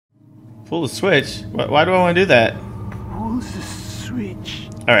Pull the switch? Why do I want to do that? Pull the switch.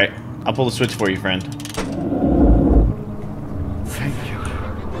 Alright, I'll pull the switch for you, friend. Thank you.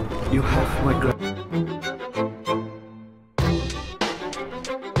 You have my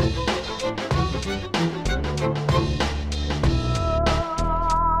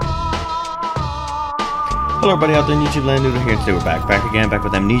Hello everybody out there in YouTube land, Noodle here, and today we're back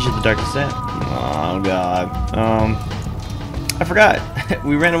with Amnesia the Dark Descent. Oh god. I forgot.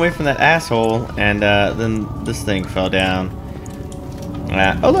 We ran away from that asshole, and then this thing fell down.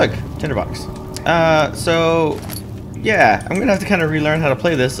 Oh look, tinderbox. So yeah, I'm gonna have to kind of relearn how to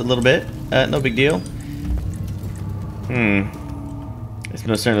play this a little bit. No big deal. This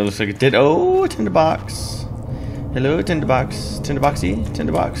most certainly looks like it did. Oh, tinderbox. Hello, tinderbox. Tinderboxy.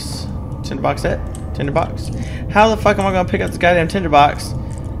 Tinderbox. Tinderboxette. Tinderbox. How the fuck am I gonna pick up this goddamn tinderbox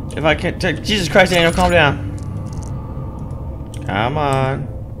if I can't? Jesus Christ, Daniel, calm down. Come on.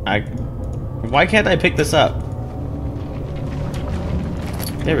 Why can't I pick this up?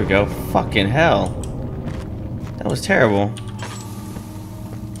 There we go. Fucking hell. That was terrible.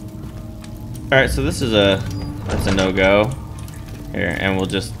 Alright, so this is that's a no-go. Here, and we'll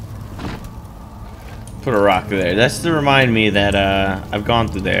just put a rock through there. That's to remind me that I've gone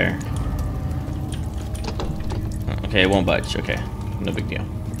through there. Okay, it won't budge. Okay, no big deal.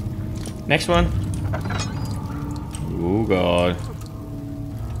 Next one. Oh god.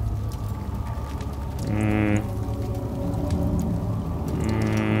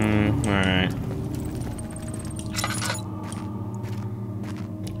 Alright.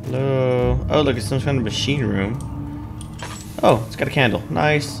 Hello. Oh, look, it's some kind of machine room. Oh, it's got a candle.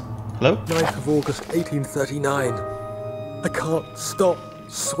 Nice. Hello? 9th of August, 1839. I can't stop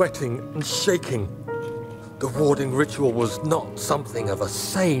sweating and shaking. The warding ritual was not something of a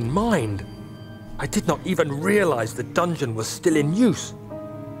sane mind. I did not even realize the dungeon was still in use.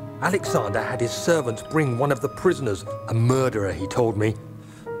 Alexander had his servants bring one of the prisoners, a murderer, he told me.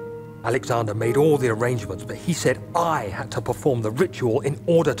 Alexander made all the arrangements, but he said I had to perform the ritual in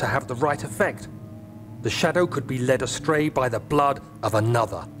order to have the right effect. The shadow could be led astray by the blood of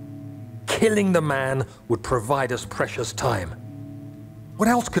another. Killing the man would provide us precious time. What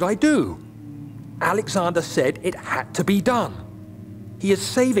else could I do? Alexander said it had to be done. He is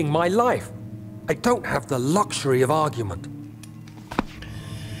saving my life. I don't have the luxury of argument.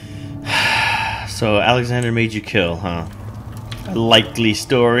 So Alexander made you kill, huh? A likely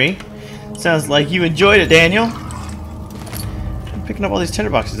story. Sounds like you enjoyed it, Daniel. I'm picking up all these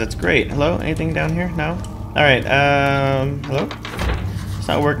tinderboxes. That's great. Hello? Anything down here? No? Alright, hello? It's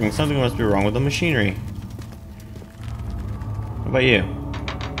not working. Something must be wrong with the machinery. What about you?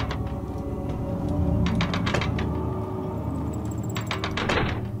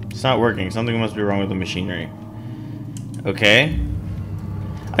 It's not working. Something must be wrong with the machinery. Okay.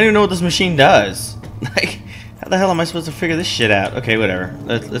 I don't even know what this machine does. Like, how the hell am I supposed to figure this shit out? Okay, whatever.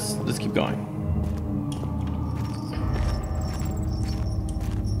 Let's keep going.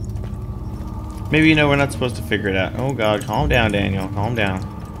 Maybe you know we're not supposed to figure it out. Oh god, calm down, Daniel. Calm down.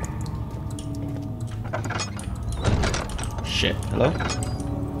 Shit. Hello?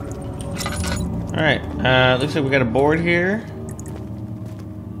 Alright, looks like we got a board here.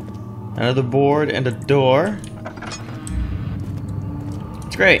 Another board and a door.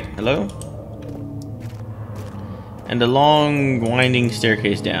 It's great. Hello? And a long winding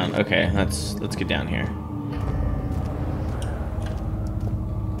staircase down. Okay, let's get down here.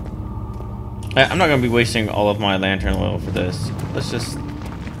 I'm not gonna be wasting all of my lantern oil for this. Let's just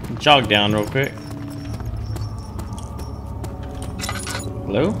jog down real quick.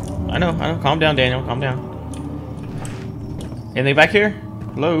 Hello? I know. Calm down, Daniel. Calm down. Anything back here?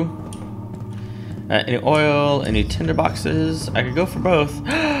 Hello? Any oil? Any tinder boxes? I could go for both.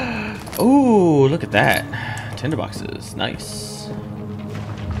 Ooh, look at that. Tinder boxes. Nice.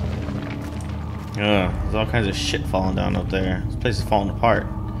 There's all kinds of shit falling down up there. This place is falling apart.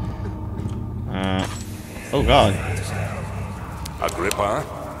 Oh god. Agrippa,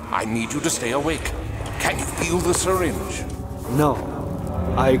 I need you to stay awake. Can you feel the syringe? No,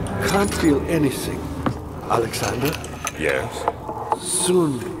 I can't feel anything. Alexander? Yes.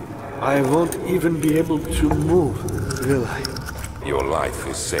 Soon, I won't even be able to move, will I? Your life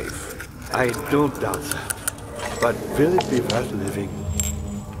is safe. I don't doubt that. But will it be worth living?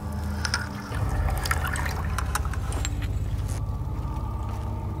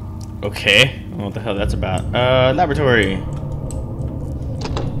 Okay. I don't know what the hell that's about. Laboratory.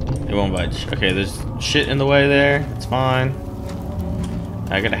 It won't budge. Okay, there's shit in the way there. It's fine.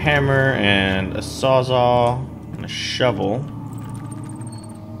 I got a hammer and a sawzall and a shovel.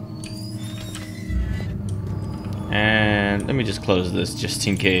 And let me just close this just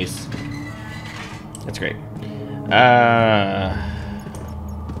in case. That's great.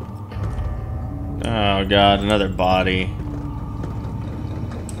 Oh god, another body.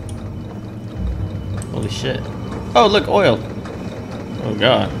 Holy shit. Oh, look, oil. Oh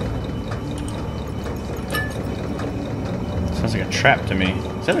god. Sounds like a trap to me.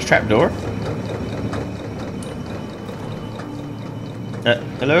 Is that a trap door?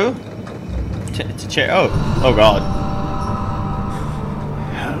 Hello? It's a chair. Oh god.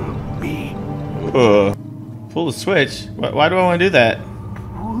 Help me. Pull the switch? Why do I want to do that?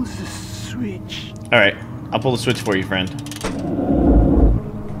 Pull the switch. Alright, I'll pull the switch for you, friend.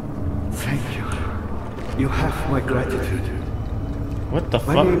 Thank you. You have my gratitude. What the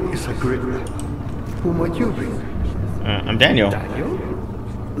My fuck? name is Agrippa. Who might you be? I'm Daniel. Daniel?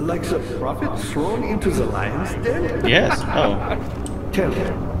 Like the prophet thrown into the lion's den? Yes. Oh. Tell me,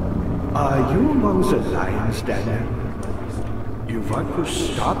 are you among the lions, Daniel? You want to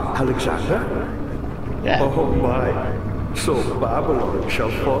stop Alexander? Yeah. Oh my. So Babylon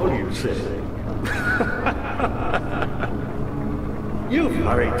shall fall, you say? You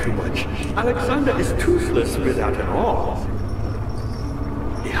worry too much. Alexander is toothless without an awe.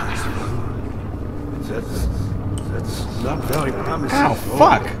 Yes, that's not very promising. Ow,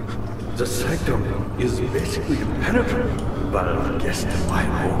 fuck! The sanctum is basically impenetrable, but against my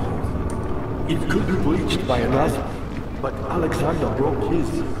own. It could be breached by another, but Alexander broke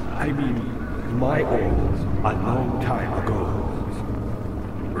my own, a long time ago.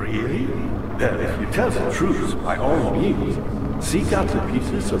 Really? Well, if you tell the truth, by all means, seek out the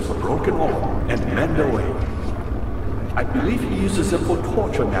pieces of the broken oil and mend away. I believe he uses them for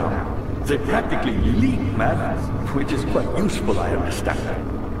torture now. They practically leak madness, which is quite useful, I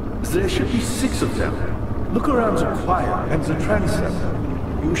understand. There should be 6 of them. Look around the choir and the transept.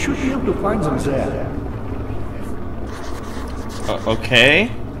 You should be able to find them there. Okay.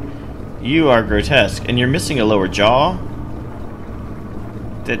 You are grotesque, and you're missing a lower jaw.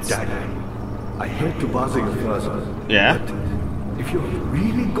 That's... Daniel, I hate to bother you further. Yeah? But if you're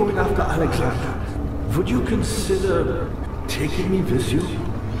really going after Alexander, would you consider taking me with you?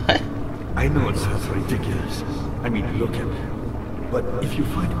 I know it sounds ridiculous. I mean, look at me. But if you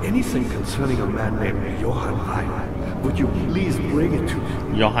find anything concerning a man named Johann Weyer, would you please bring it to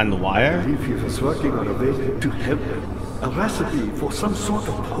me? Johann the Wire? I believe he was working on a way to help me. A recipe for some sort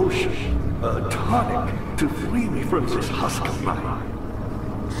of potion, a tonic, to free me from this husk of mine.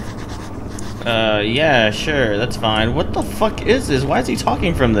 Yeah, sure, that's fine. What the fuck is this? Why is he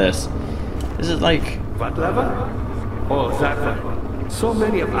talking from this? Is it like... What lever? Oh, that one. So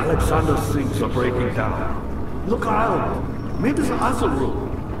many of Alexander's things are breaking down. Look around. Maybe the other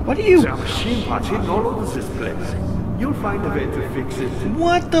room. What are you... There are machine parts hidden all over this place. You'll find a way to fix it.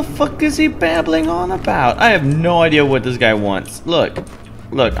 What the fuck is he babbling on about? I have no idea what this guy wants. Look,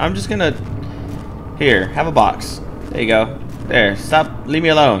 I'm just gonna... Here, have a box. There you go. There, stop, leave me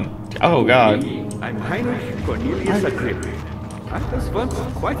alone. Oh god. I'm Heinrich Cornelius Agrippa. I was once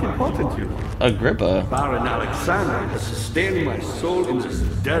quite important to you. Agrippa? Baron Alexander has sustained my soul in this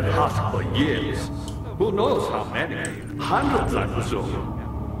dead husk for years. Who knows how many? Hundreds, I presume.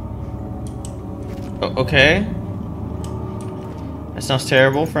 Okay. That sounds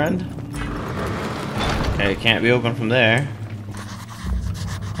terrible, friend. Okay, it can't be open from there.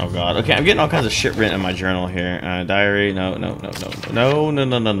 Oh god. Okay, I'm getting all kinds of shit written in my journal here. Diary. No. Notes. No.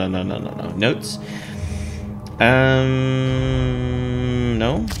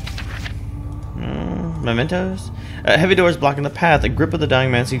 Mementos. Heavy doors blocking the path. A grip of the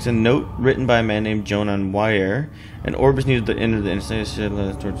dying man seeks a note written by a man named Johann Weyer. An orb is needed to enter the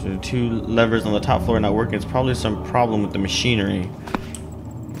installation. 2 levers on the top floor are not working. It's probably some problem with the machinery.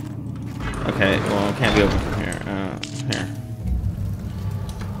 Okay, well, it can't be open from here. Here.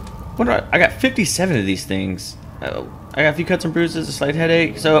 What do I got 57 of these things. I got a few cuts and bruises, a slight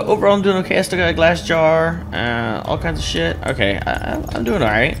headache. So overall, I'm doing okay. I still got a glass jar, all kinds of shit. Okay, I'm doing all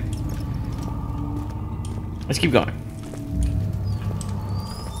right. Let's keep going.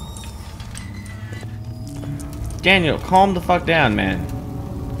 Daniel, calm the fuck down, man.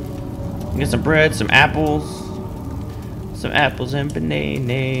 Get some bread, some apples and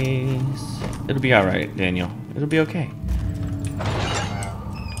bananas. It'll be all right, Daniel. It'll be okay.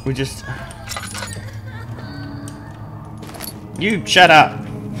 We just... You shut up.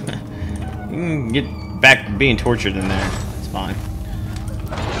 You can get back to being tortured in there. It's fine.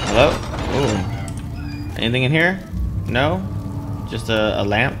 Hello? Ooh. Anything in here? No? Just a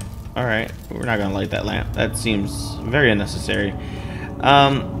lamp? Alright. We're not gonna light that lamp. That seems very unnecessary.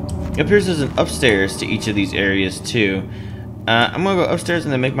 It appears there's an upstairs to each of these areas too. I'm gonna go upstairs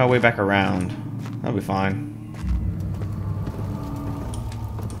and then make my way back around. That'll be fine.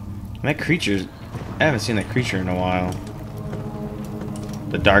 That creature's I haven't seen that creature in a while.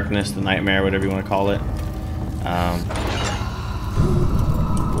 The darkness, the nightmare, whatever you want to call it.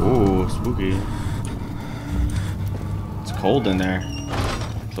 Ooh, spooky. It's cold in there.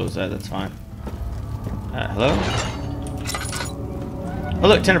 Close that, that's fine. Hello? Oh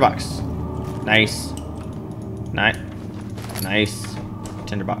look, tinderbox. Nice. Nice.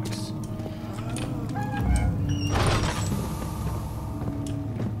 Tinderbox.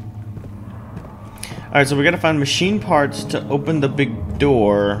 Alright, so we gotta find machine parts to open the big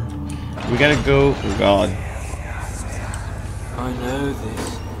door. We gotta go. Oh god. I know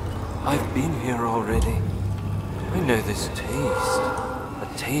this. I've been here already. I know this taste. A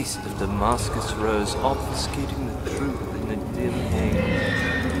taste of Damascus rose obfuscating the truth in a dim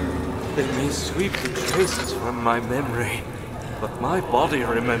haze. It may sweep the traces from my memory, but my body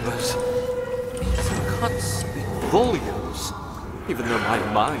remembers. These cuts speak volumes, even though my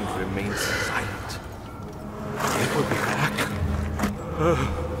mind remains silent. They will be back.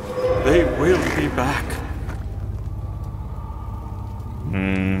 They will be back.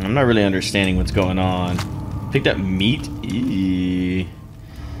 I'm not really understanding what's going on. Picked up meat? Eee.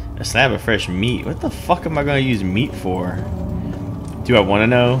 A slab of fresh meat. What the fuck am I gonna use meat for? Do I want to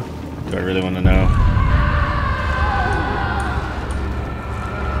know? Do I really want to know?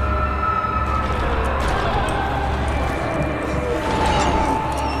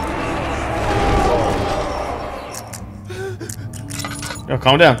 Oh,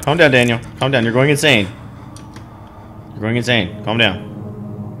 calm down, Daniel. Calm down. You're going insane. You're going insane. Calm down.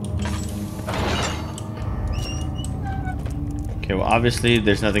 Okay, well, obviously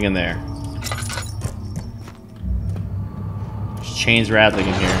there's nothing in there. There's chains rattling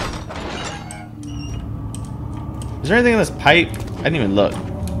in here. Is there anything in this pipe? I didn't even look.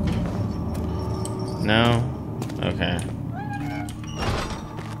 No? Okay.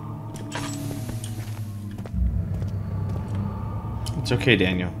 It's okay,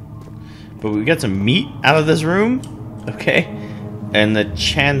 Daniel. But we got some meat out of this room? Okay. And the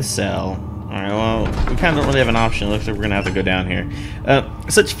chancel. Alright, well, we kind of don't really have an option. Looks like we're gonna have to go down here.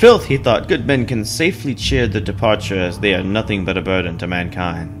 Such filth, he thought. Good men can safely cheer the departure, as they are nothing but a burden to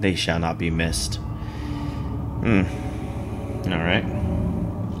mankind. They shall not be missed. Alright.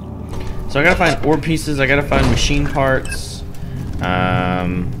 So I gotta find ore pieces. I gotta find machine parts. Yeah,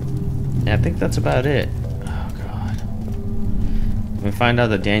 I think that's about it. Oh, God. We find out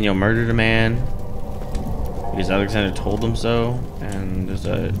that Daniel murdered a man because Alexander told him so. And there's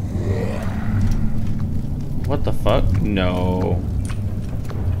a... What the fuck? No.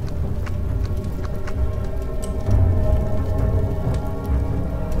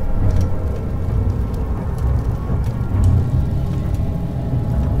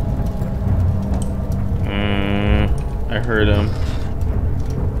 I heard him.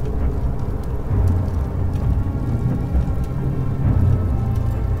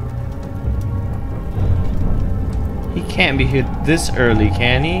 He can't be here this early,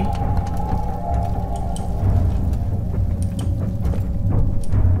 can he?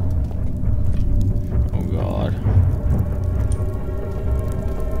 Oh God.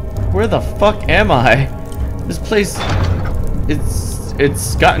 Where the fuck am I? This place,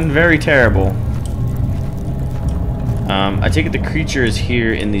 it's gotten very terrible. I take it the creature is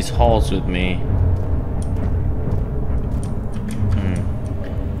here in these halls with me.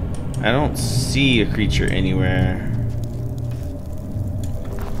 I don't see a creature anywhere.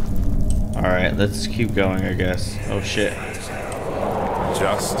 Alright, let's keep going, I guess. Oh shit.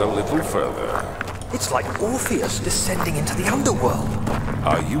 Just a little further. It's like Orpheus descending into the underworld.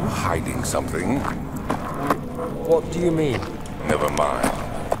 Are you hiding something? What do you mean? Never mind.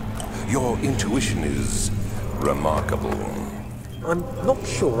 Your intuition is remarkable. I'm not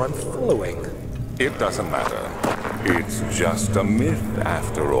sure I'm following. It doesn't matter. It's just a myth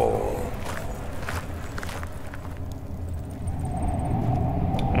after all.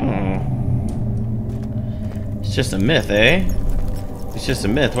 It's just a myth, eh? It's just a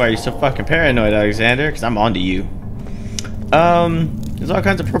myth. Why are you so fucking paranoid, Alexander? Because I'm onto you. There's all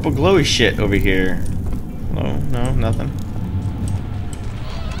kinds of purple glowy shit over here. Oh, no, nothing.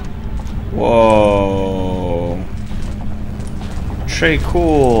 Whoa. Trey,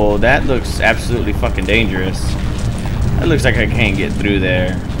 cool. That looks absolutely fucking dangerous. That looks like I can't get through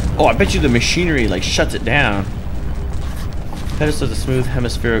there. Oh, I bet you the machinery like shuts it down. Pedestal with a smooth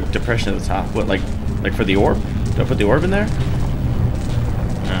hemispheric depression at the top. What, like for the orb? Do I put the orb in there?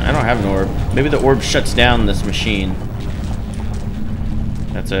 I don't have an orb. Maybe the orb shuts down this machine.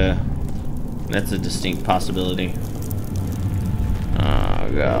 That's a distinct possibility. Oh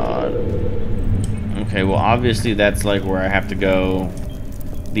God. Okay, well obviously that's like where I have to go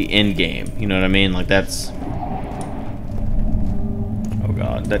the end game. You know what I mean? Like that's. Oh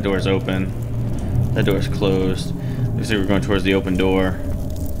god, that door's open. That door's closed. Looks like we're going towards the open door.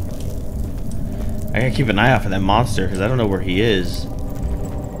 I gotta keep an eye out for that monster because I don't know where he is.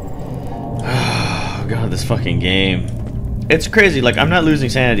 Oh god, this fucking game. It's crazy. Like I'm not losing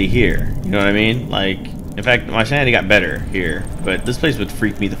sanity here. You know what I mean? Like, in fact, my sanity got better here. But this place would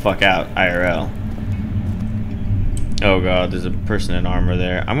freak me the fuck out, IRL. Oh god, there's a person in armor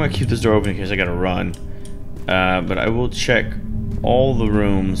there. I'm gonna keep this door open in case I gotta run. But I will check all the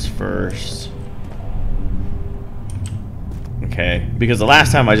rooms first. Okay, because the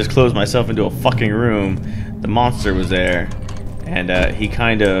last time I just closed myself into a fucking room, the monster was there, and he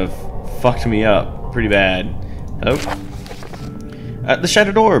kind of fucked me up pretty bad. Hello? The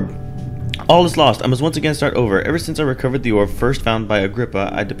Shattered Orb. All is lost. I must once again start over. Ever since I recovered the orb first found by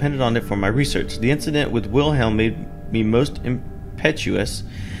Agrippa, I depended on it for my research. The incident with Wilhelm made me most impetuous.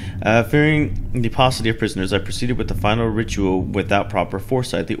 Fearing the paucity of prisoners, I proceeded with the final ritual without proper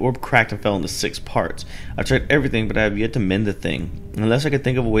foresight. The orb cracked and fell into 6 parts. I've tried everything, but I have yet to mend the thing. Unless I can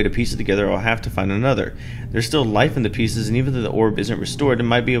think of a way to piece it together, I'll have to find another. There's still life in the pieces, and even though the orb isn't restored, it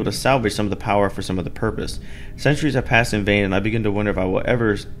might be able to salvage some of the power for some other purpose. Centuries have passed in vain, and I begin to wonder if I will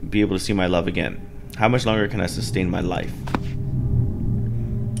ever be able to see my love again. How much longer can I sustain my life?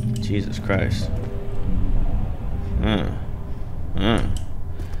 Jesus Christ.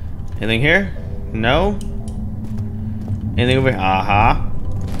 Anything here? No? Anything over here? Aha.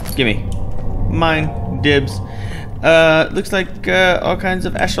 Gimme. Mine. Dibs. Looks like all kinds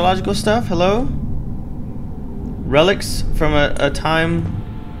of astrological stuff. Hello? Relics from a time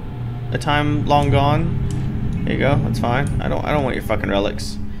long gone. There you go. That's fine. I don't want your fucking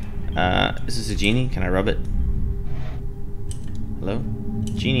relics. Is this a genie? Can I rub it? Hello?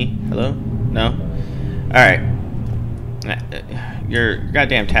 Genie? Hello? No? Alright. Your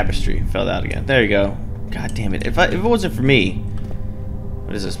goddamn tapestry fell out again. There you go. God damn it. If it wasn't for me.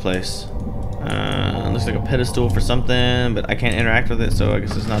 What is this place? Looks like a pedestal for something, but I can't interact with it, so I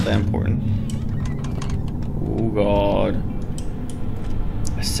guess it's not that important. Oh god.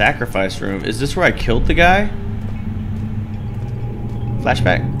 A sacrifice room. Is this where I killed the guy?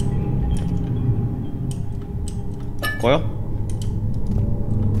 Flashback. Coil?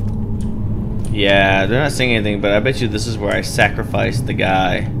 Yeah, they're not saying anything, but I bet you this is where I sacrificed the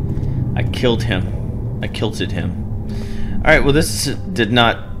guy. I killed him. I kilted him. Alright, well this did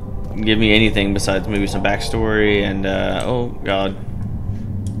not give me anything besides maybe some backstory and, oh god.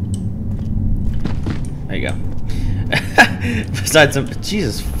 There you go. Besides some,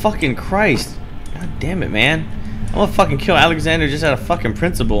 Jesus fucking Christ. God damn it, man. I'm gonna fucking kill Alexander just out of fucking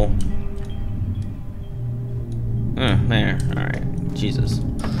principle. There. Alright. Jesus.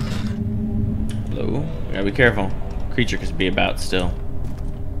 Hello? We gotta be careful. Creature could be about still.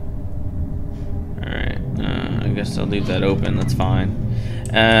 Alright. I guess I'll leave that open. That's fine.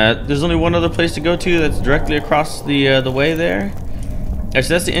 There's only one other place to go to that's directly across the way there.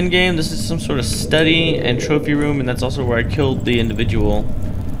 Actually, that's the end game. This is some sort of study and trophy room, and that's also where I killed the individual.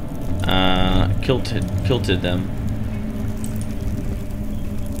 Kilted them.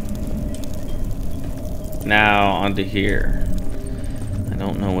 Now onto here. I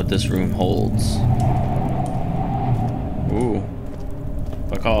don't know what this room holds. Ooh.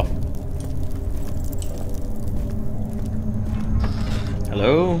 Fuck off.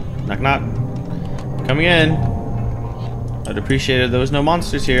 Hello? Knock knock. Coming in. I'd appreciate it if there was no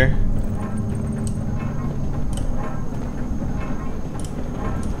monsters here.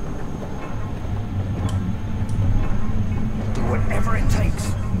 Do whatever it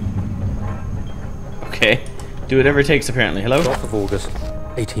takes. Okay. Do whatever it takes, apparently. Hello? 12th of August,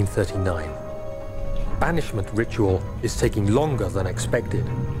 1839. Banishment ritual is taking longer than expected,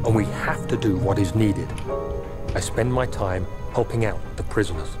 and we have to do what is needed. I spend my time helping out the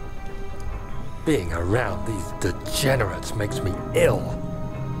prisoners. Being around these degenerates makes me ill.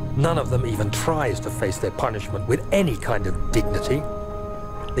 None of them even tries to face their punishment with any kind of dignity.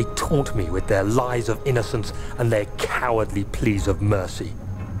 They taunt me with their lies of innocence and their cowardly pleas of mercy.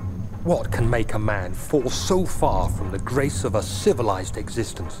 What can make a man fall so far from the grace of a civilized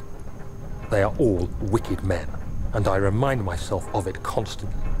existence? They are all wicked men, and I remind myself of it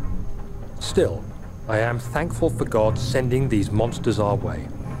constantly. Still, I am thankful for God sending these monsters our way,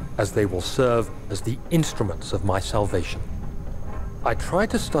 as they will serve as the instruments of my salvation. I try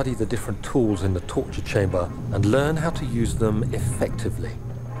to study the different tools in the torture chamber and learn how to use them effectively.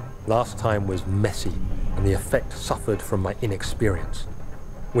 Last time was messy, and the effect suffered from my inexperience.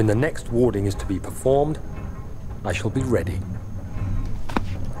 When the next warding is to be performed, I shall be ready.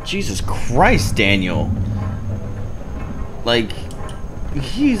 Jesus Christ, Daniel. Like,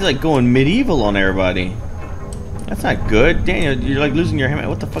 He's like going medieval on everybody. That's not good. Daniel, you're like losing your hand.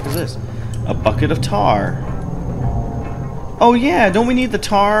 What the fuck is this? A bucket of tar. Oh yeah, don't we need the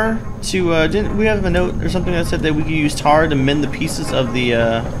tar to, didn't we have a note or something that said that we could use tar to mend the pieces of the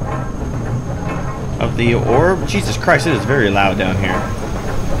orb? Jesus Christ, it is very loud down here.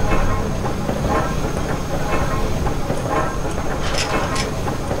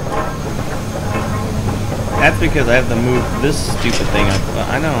 That's because I have to move this stupid thing up.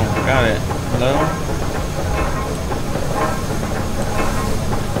 I know, got it. Hello?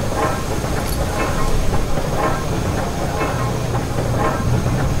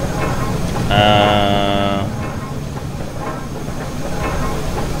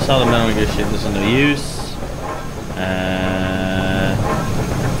 Solid metal, good shit. This is no use.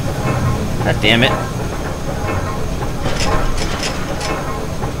 God damn it.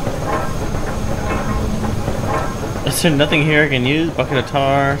 Is there nothing here I can use? Bucket of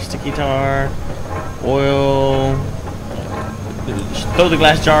tar, sticky tar, oil. Just throw the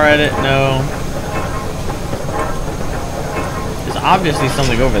glass jar at it? No. There's obviously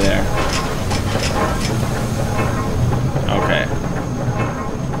something over there. Okay.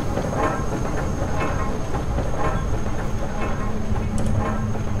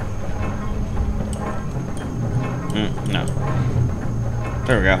 No.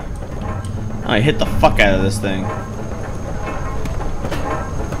 There we go. Oh, I hit the fuck out of this thing.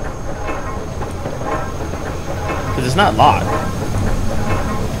 Because it's not locked.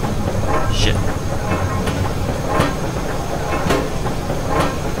 Shit.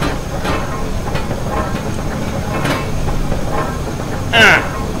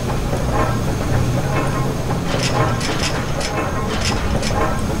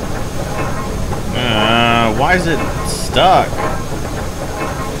 Why is it stuck?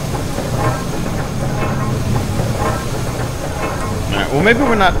 Alright, well maybe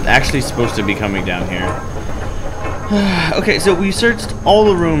we're not actually supposed to be coming down here. Okay, so we searched all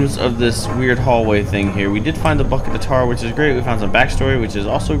the rooms of this weird hallway thing here. We did find the bucket of tar, which is great. We found some backstory, which is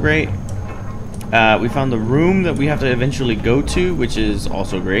also great. We found the room that we have to eventually go to, which is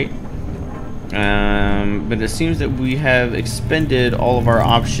also great. But it seems that we have expended all of our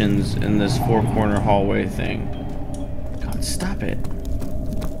options in this four-corner hallway thing. God, stop it.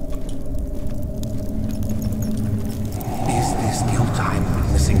 Is this your time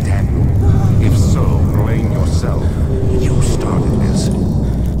witnessing Daniel? If so, blame yourself. You started this.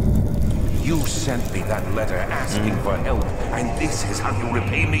 You sent me that letter asking for help, and this is how you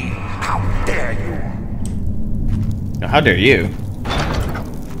repay me? How dare you? How dare you?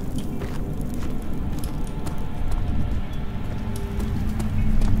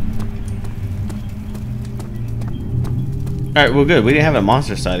 Alright, well good. We didn't have a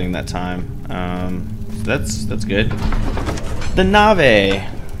monster sighting that time. So that's good. The Nave!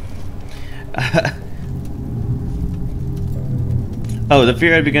 Oh, the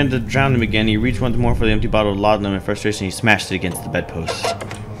fear had begun to drown him again. He reached once more for the empty bottle of laudanum. In frustration, he smashed it against the bedpost.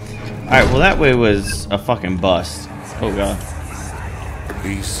 Alright, well that way was a fucking bust. Oh god.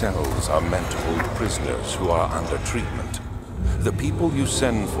 These cells are meant to hold prisoners who are under treatment. The people you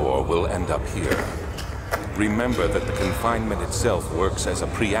send for will end up here. Remember that the confinement itself works as a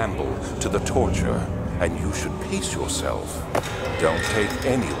preamble to the torture, and you should pace yourself. Don't take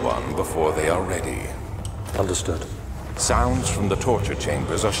anyone before they are ready. Understood. Sounds from the torture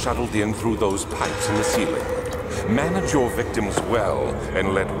chambers are shuttled in through those pipes in the ceiling. Manage your victims well,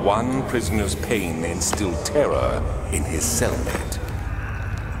 and let one prisoner's pain instill terror in his cellmate.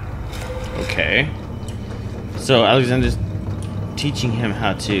 Okay. So Alexander's teaching him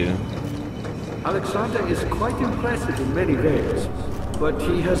how to... Alexander is quite impressive in many ways, but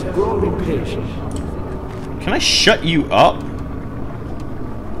he has grown impatient. Can I shut you up?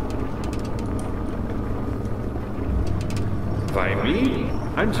 By me?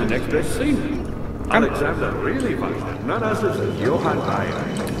 I'm the next best thing. Alexander really was none other than Johann Bayer.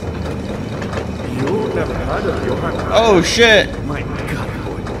 You never heard of Johann Bayer? Oh shit! My God,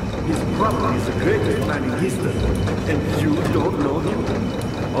 boy. His brother is the greatest man in history, and you don't know him?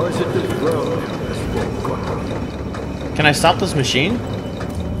 Or is it the world has forgotten? Can I stop this machine?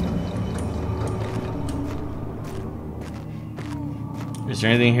 Is there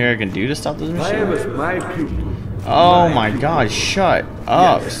anything here I can do to stop this Bayer machine? was my pupil. Oh my god, shut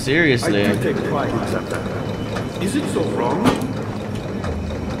up, seriously. I do take pride in that. Is it so wrong?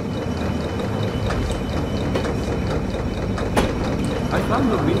 I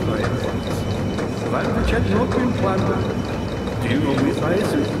found the Mithraeus, but which had not been planted. Do you know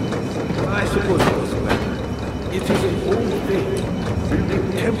Mithraeus? I suppose it doesn't matter. It is an old thing, building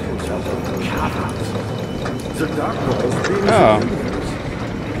temples out of caverns. The dark walls being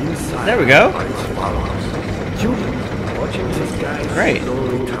Inside There we go. are its followers. Children watching these guys Great.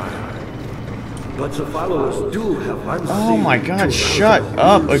 slowly tire. But the followers do have unseen. Oh my god, shut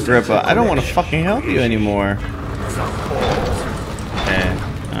up, Agrippa. I don't want to fucking help you anymore. Okay.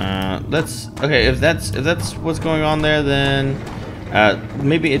 Okay, if that's what's going on there, then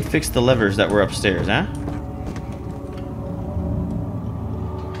maybe it fixed the levers that were upstairs, huh?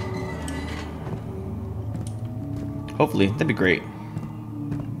 Hopefully, that'd be great.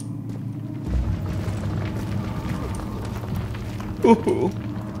 Ooh.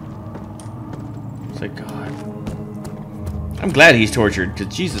 It's like, God. I'm glad he's tortured,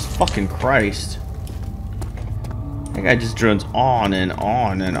 because Jesus fucking Christ. That guy just drones on and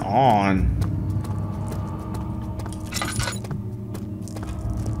on and on.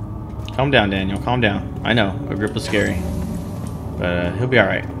 Calm down, Daniel. Calm down. I know, Agrippa's scary. But he'll be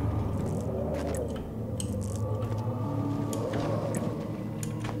alright.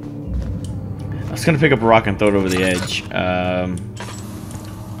 I was gonna pick up a rock and throw it over the edge. Yeah.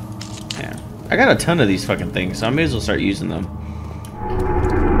 I got a ton of these fucking things, so I may as well start using them.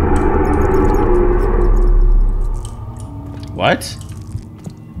 What?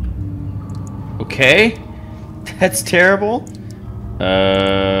 Okay. That's terrible.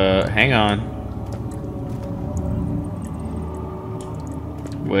 Hang on.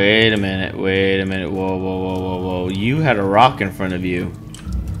 Wait a minute. Wait a minute. Whoa, whoa, whoa, whoa, whoa. You had a rock in front of you.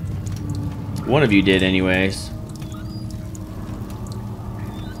 One of you did, anyways.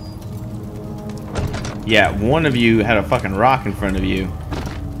 Yeah, one of you had a fucking rock in front of you.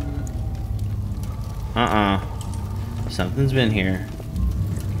 Something's been here.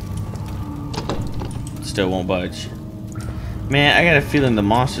 Still won't budge. Man, I got a feeling the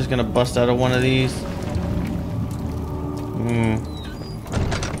monster's gonna bust out of one of these.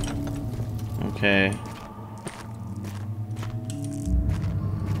 Okay.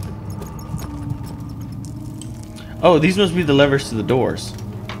 Oh, these must be the levers to the doors.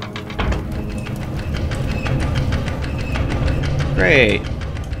 Great.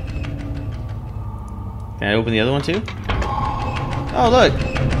 Can I open the other one too? Oh, look.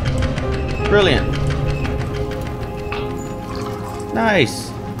 Brilliant. Nice.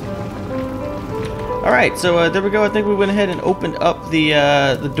 Alright, so there we go. I think we went ahead and opened up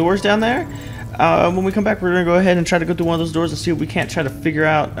the doors down there. When we come back, we're going to go ahead and try to go through one of those doors and see if we can't try to figure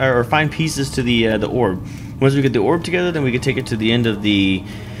out or find pieces to the orb. Once we get the orb together, then we can take it to the end of the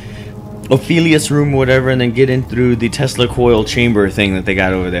Ophelius room or whatever, and then get in through the Tesla coil chamber thing that they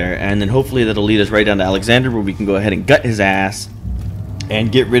got over there. And then hopefully that'll lead us right down to Alexander, where we can go ahead and gut his ass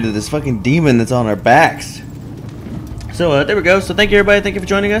and get rid of this fucking demon that's on our backs. So there we go. So thank you, everybody. Thank you for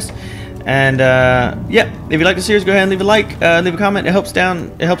joining us. And yeah, if you like the series, go ahead and leave a like, leave a comment. It helps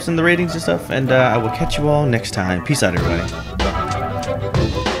in the ratings and stuff. And I will catch you all next time. Peace out, everybody.